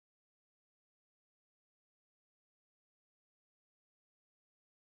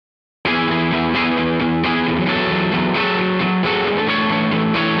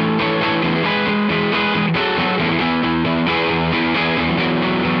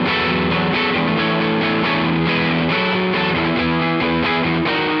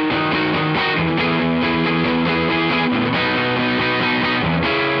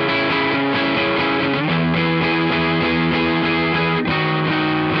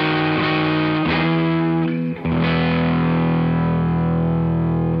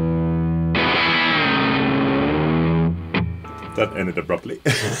That ended abruptly.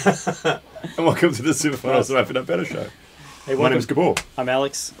 And welcome to the Super Fun Awesome Happy Better show. Hey, my name's Gabor. I'm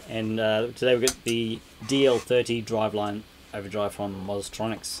Alex, and today we've got the DL-30 Driveline overdrive from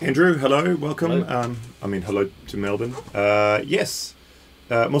Mozztronics. Andrew, hello, welcome. Hello. Hello to Melbourne. Yes,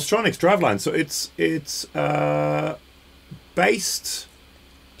 Mozztronics Driveline. So it's based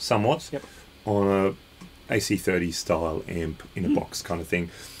somewhat on a AC30 style amp in a box kind of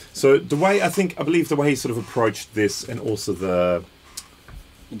thing. So the way I believe the way he sort of approached this, and also the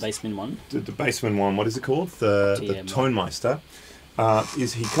Bassman one. The Bassman one, what is it called? The Tonemeister,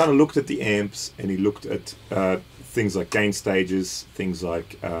 is he kind of looked at the amps and he looked at things like gain stages, things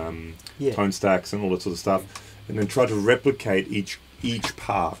like tone stacks and all that sort of stuff, and then tried to replicate each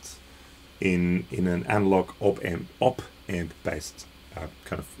part in an analog op amp based kind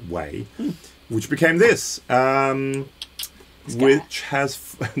of way, which became this. Which has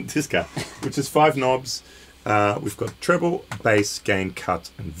which is 5 knobs. We've got treble, bass, gain, cut,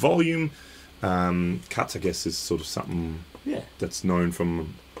 and volume. Cut, I guess, is sort of something that's known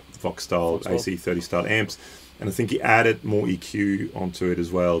from Vox style, AC30 style amps. And I think he added more EQ onto it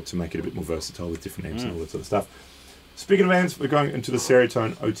as well to make it a bit more versatile with different amps and all that sort of stuff. Speaking of amps, we're going into the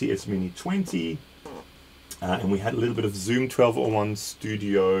Seritone OTS Mini 20. And we had a little bit of Zoom 1201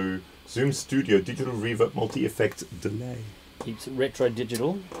 Zoom Studio Digital Reverb Multi-Effect Delay. It's retro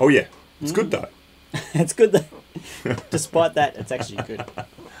digital. Oh yeah, it's good though. It's good though. Despite that, it's actually good. It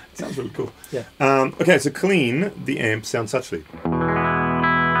sounds really cool. Yeah. Okay, so clean, the amp sounds suchly.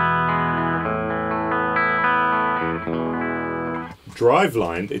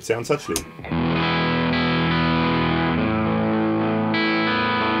 Driveline, it sounds suchly.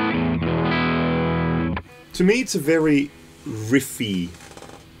 To me, it's a very riffy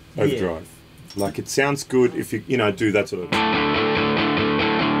overdrive. Like, it sounds good if you do that sort of.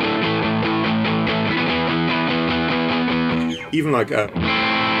 Even like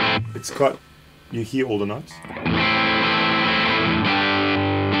it's quite. You hear all the notes.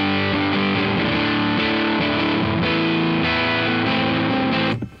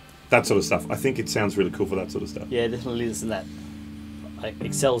 That sort of stuff. I think it sounds really cool for that sort of stuff. Yeah, definitely is in that. Like,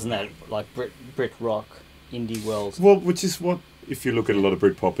 excels in that, like Brit rock, indie world. Well, which is what, if you look at a lot of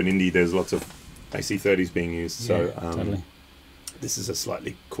Britpop and indie, there's lots of AC30s being used. So totally. This is a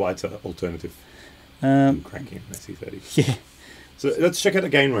slightly quieter alternative than cranking an AC30. Yeah. So let's check out the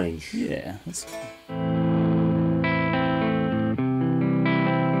gain range. Yeah. It's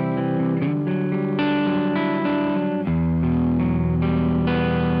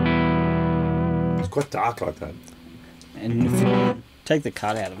quite dark like that. And if you take the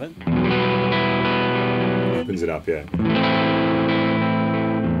cut out of it, opens it up, yeah.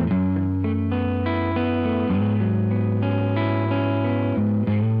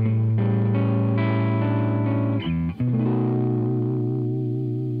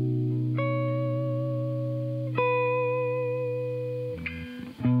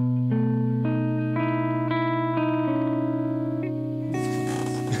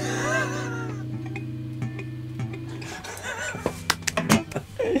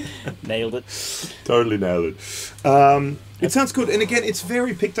 nailed it. Totally nailed it. It sounds good, and again, it's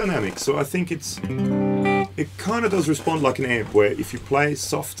very pick dynamic. So I think it kind of does respond like an amp, where if you play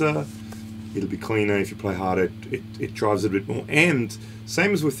softer, it'll be cleaner. If you play harder, it drives it a bit more. And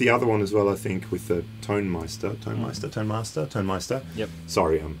same as with the other one as well. I think with the Tonemeister. Yep.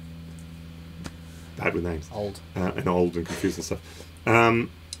 Sorry, I'm bad with names. Old and confused and stuff.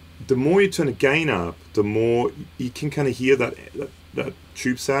 The more you turn the gain up, the more you can kind of hear that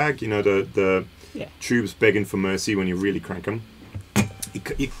tube sag, the tubes begging for mercy when you really crank them.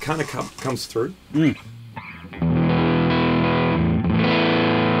 It kind of comes through.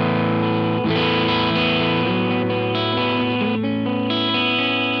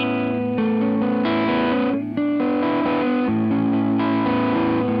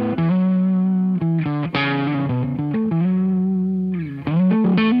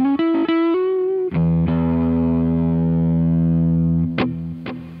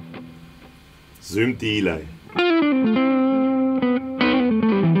 Zoom delay.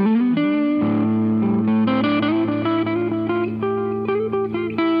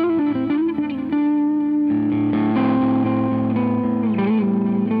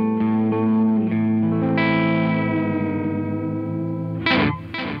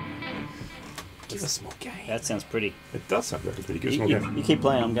 Give us more gain. That sounds pretty. It does sound very pretty. Give us more gain. You keep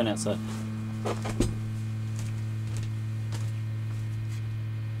playing, I'm going outside.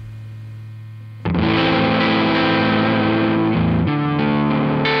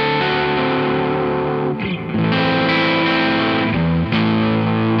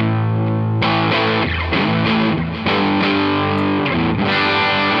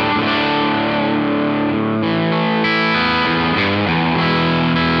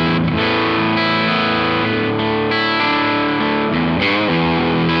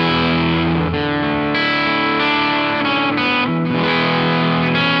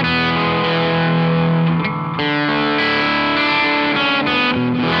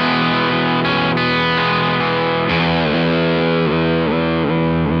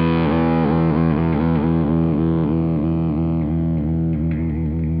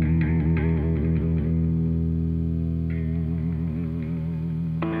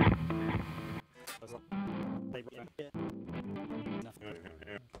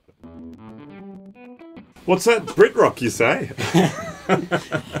 What's that? Brit rock, you say? Yeah,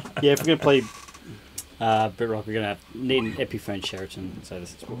 if we're going to play Brit rock, we're going to need an Epiphone Sheraton. So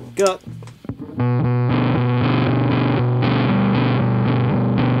this is what we've got.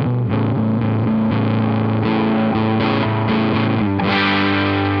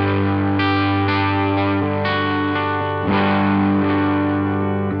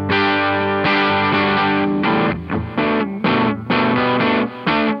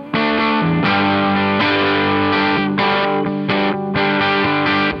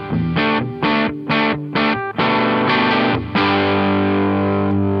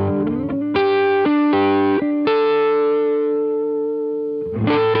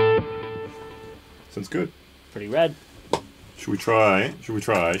 Sounds good. Pretty rad. Should we try?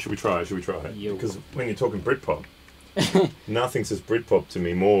 Yo. Because when you're talking Britpop, nothing says Britpop to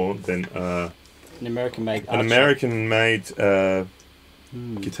me more than An American-made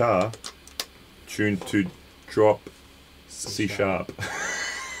guitar tuned to drop C sharp.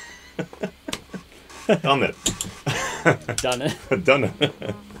 Done it. Done it. Done it.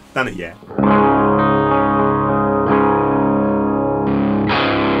 Done it, yeah.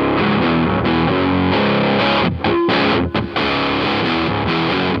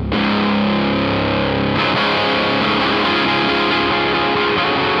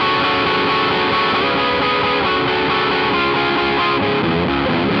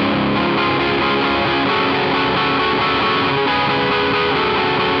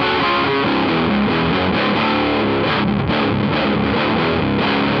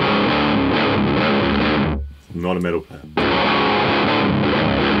 Not a metal player.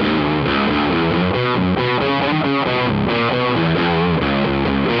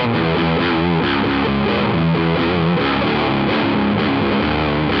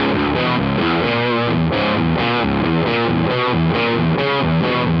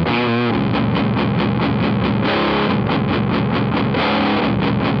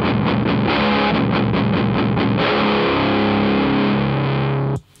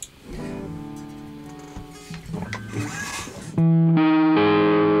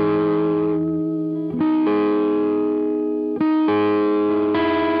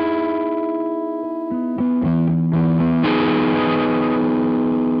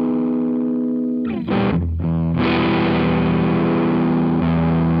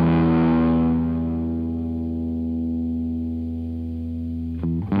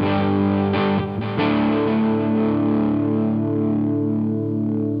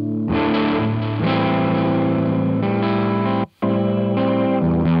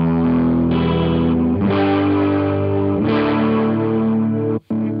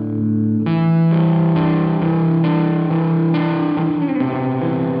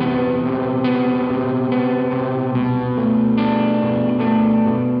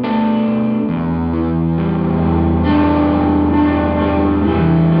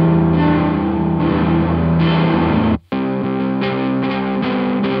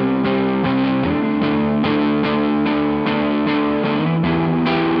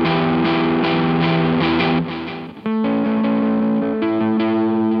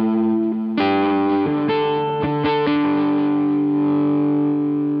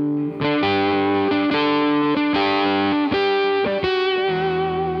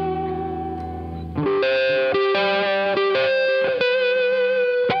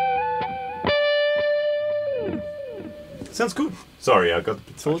 Sounds good. Sorry, I got a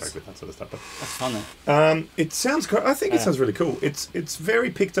bit sidetracked with that sort of stuff. That's fun though. It sounds. I think it sounds really cool. It's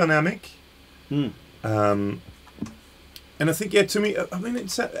very pick dynamic. Mm. And I think to me, I mean,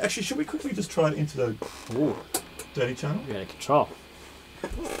 it's actually. Should we quickly just try it into the dirty channel? Yeah, control.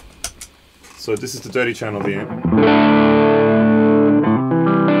 So this is the dirty channel of the amp.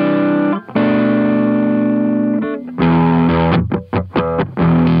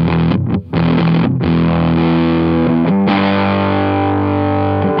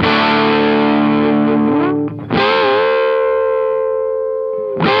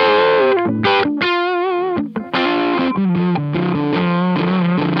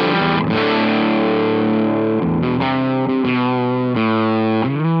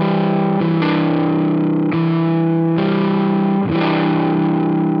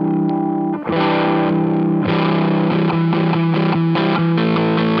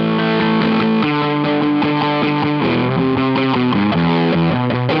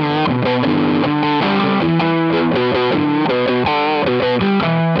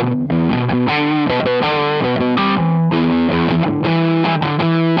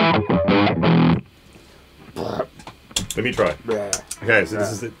 Let me try. Okay, so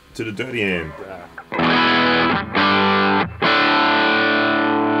this is it to the dirty amp.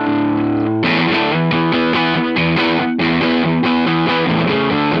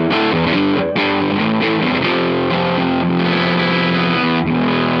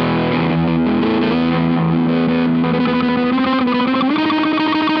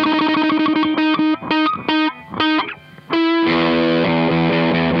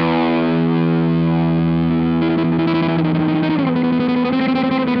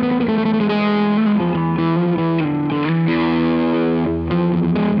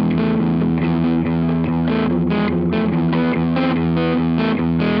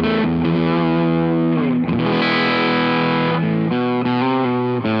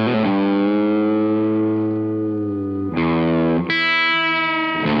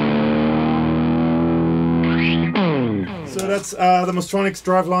 So that's the Mozztronics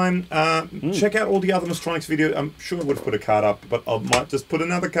Driveline. Check out all the other Mozztronics videos. I'm sure I would have put a card up, but I might just put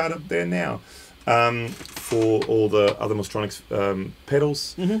another card up there now for all the other Mozztronics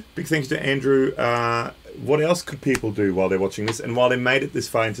pedals. Big thanks to Andrew. What else could people do while they're watching this and while they made it this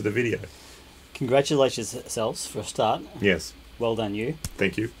far into the video? Congratulations yourselves for a start. Yes. Well done, you.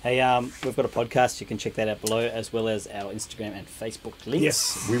 Thank you. Hey, we've got a podcast. You can check that out below, as well as our Instagram and Facebook links.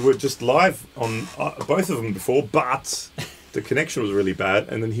 Yes, we were just live on both of them before, but the connection was really bad,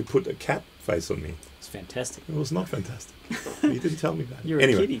 and then he put a cat face on me. It's fantastic. It was not fantastic. You didn't tell me that. You're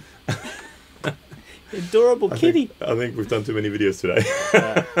anyway. a kitty. Adorable kitty. I think we've done too many videos today.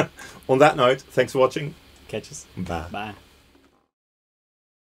 On that note, thanks for watching. Catch us. Bye. Bye.